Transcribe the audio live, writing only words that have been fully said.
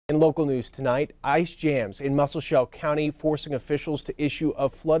In local news tonight, ice jams in Musselshell County forcing officials to issue a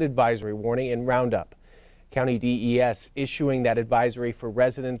flood advisory warning in Roundup. County DES issuing that advisory for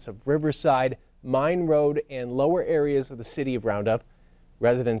residents of Riverside, Mine Road, and lower areas of the city of Roundup.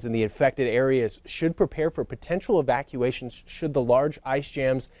 Residents in the affected areas should prepare for potential evacuations should the large ice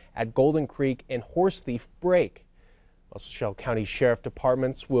jams at Golden Creek and Horse Thief break. Musselshell County Sheriff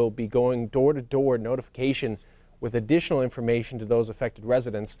Departments will be going door-to-door notification with additional information to those affected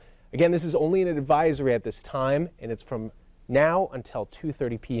residents. Again, this is only an advisory at this time, and it's from now until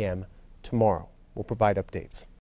 2:30 p.m. tomorrow. We'll provide updates.